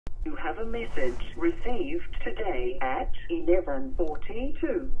You have a message received today at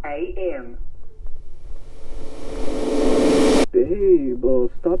 11:42 a.m.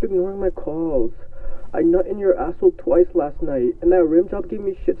 Babe, stop ignoring my calls. I nut in your asshole twice last night, and that rim job gave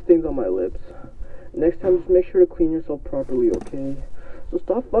me shit stains on my lips. Next time, just make sure to clean yourself properly, okay? So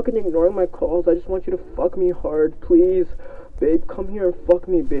stop fucking ignoring my calls. I just want you to fuck me hard, please. Babe, come here and fuck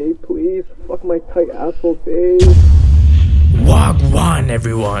me, babe, please. Fuck my tight asshole, babe. Wagwan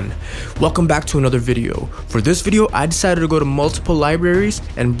everyone, welcome back to another video. For this video, I decided to go to multiple libraries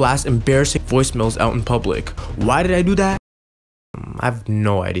and blast embarrassing voicemails out in public. Why did I do that? I have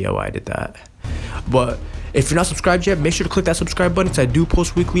no idea why I did that. But if you're not subscribed yet, make sure to click that subscribe button because I do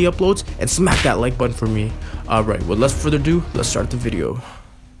post weekly uploads, and smack that like button for me. Alright, with less further ado, let's start the video.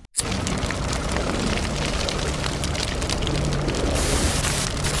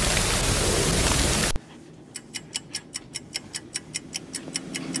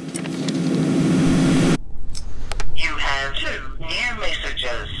 You have 2 new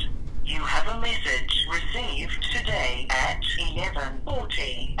messages. You have a message received today at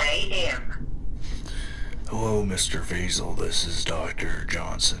 11:40 a.m. Hello, Mr. Faisal. This is Dr.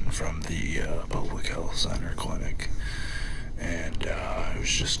 Johnson from the Public Health Center Clinic. And I was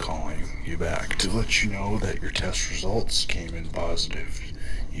just calling you back to let you know that your test results came in positive.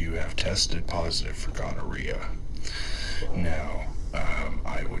 You have tested positive for gonorrhea. Now,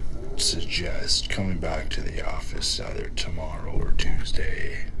 I would suggest coming back to the office either tomorrow or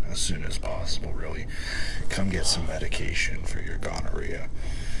Tuesday, as soon as possible, really. Come get some medication for your gonorrhea.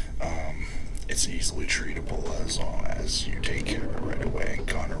 It's easily treatable as long as you take care of it right away.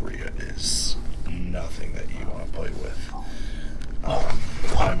 Gonorrhea is nothing that you want to play with.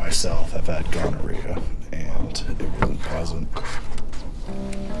 I myself have had gonorrhea, and it wasn't pleasant.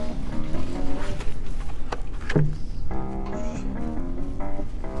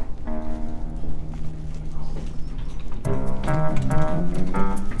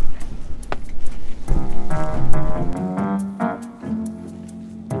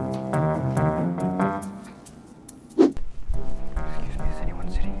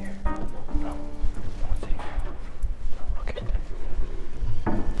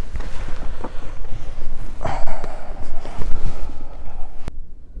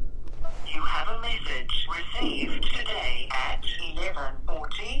 Received today at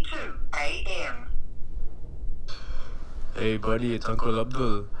 11:42 a.m. Hey buddy, it's Uncle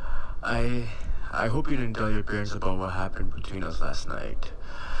Abdul. I hope you didn't tell your parents about what happened between us last night.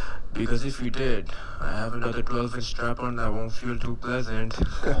 Because if you did, I have another 12-inch strap on that won't feel too pleasant.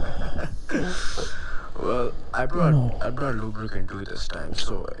 Well, I brought lubricant to it this time,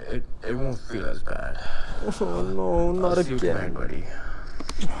 so it won't feel as bad. Oh no, not I'll see you tonight, again. buddy.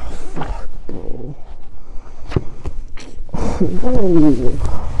 Oh.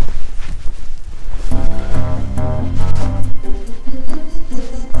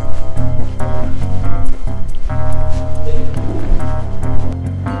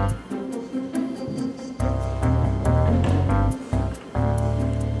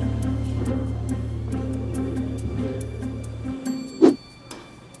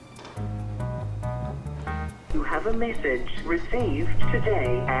 You have a message received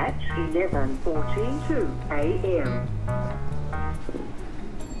today at 11:42 a.m.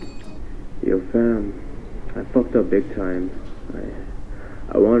 Yo fam, I fucked up big time.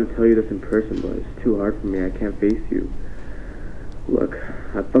 I wanted to tell you this in person, but it's too hard for me. I can't face you. Look,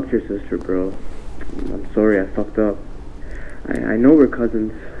 I fucked your sister, bro. I'm sorry I fucked up. I know we're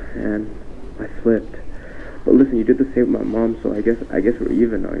cousins, and I slipped. But listen, you did the same with my mom, so I guess we're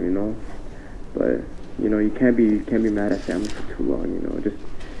even now, you know? But, you know, you can't be mad at family for too long, you know? Just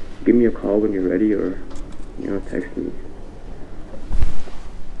give me a call when you're ready, or, you know, text me.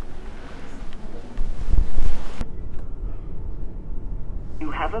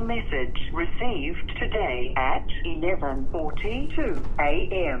 You have a message received today at 11:42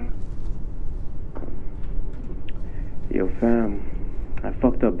 a.m. Yo fam, I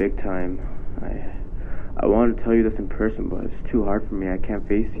fucked up big time. I wanted to tell you this in person, but it's too hard for me. I can't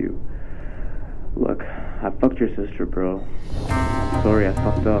face you. Look, I fucked your sister, bro. I'm sorry I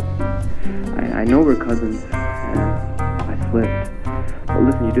fucked up. I know we're cousins, and I slipped. But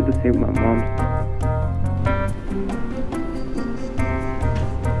listen, you did the same with my mom.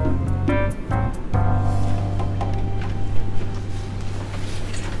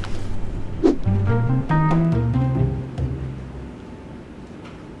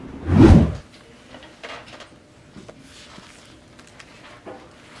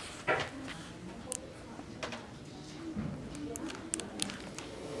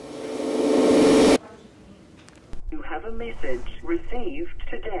 a message received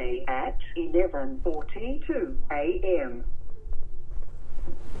today at 11:42 a.m.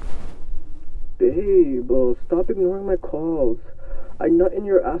 Babe, stop ignoring my calls. I nut in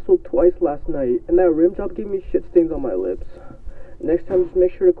your asshole twice last night, and that rim job gave me shit stains on my lips. Next time, just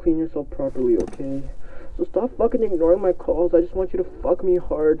make sure to clean yourself properly, okay? So stop fucking ignoring my calls. I just want you to fuck me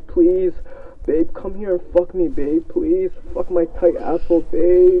hard, please. Babe, come here and fuck me, babe, please. Fuck my tight asshole,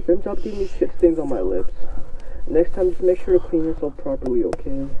 babe. Rim job gave me shit stains on my lips. Next time, just make sure to clean yourself properly,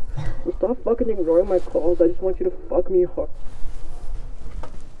 okay? So stop fucking ignoring my calls. I just want you to fuck me hard.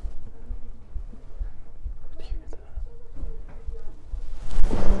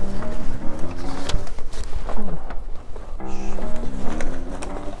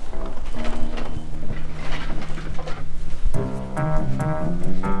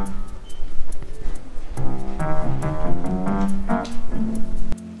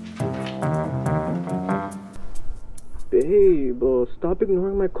 Babe, stop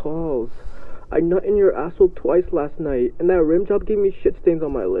ignoring my calls. I nut in your asshole twice last night, and that rim job gave me shit stains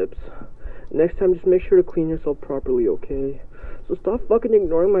on my lips. Next time, just make sure to clean yourself properly, okay? So stop fucking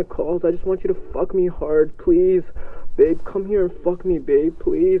ignoring my calls. I just want you to fuck me hard, please. Babe, come here and fuck me, babe,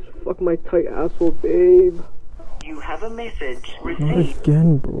 please. Fuck my tight asshole, babe. You have a message Not received.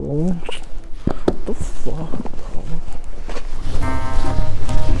 again, bro. What the fuck, bro?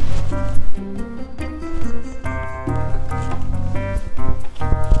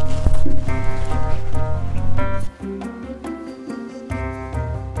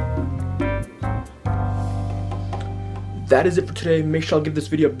 That is it for today. Make sure I'll give this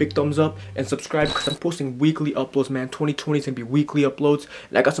video a big thumbs up and subscribe because I'm posting weekly uploads, man. 2020 is gonna be weekly uploads,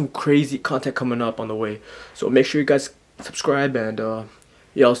 and I got some crazy content coming up on the way. So make sure you guys subscribe, and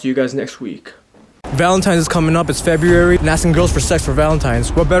yeah, I'll see you guys next week. Valentine's is coming up. It's February, and asking girls for sex for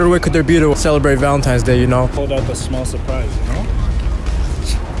Valentine's. What better way could there be to celebrate Valentine's Day, you know? Hold out the small surprise, you know?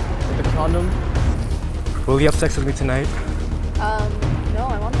 With the condom. Will you have sex with me tonight? No,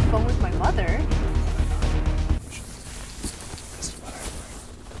 I'm on the phone with my mother.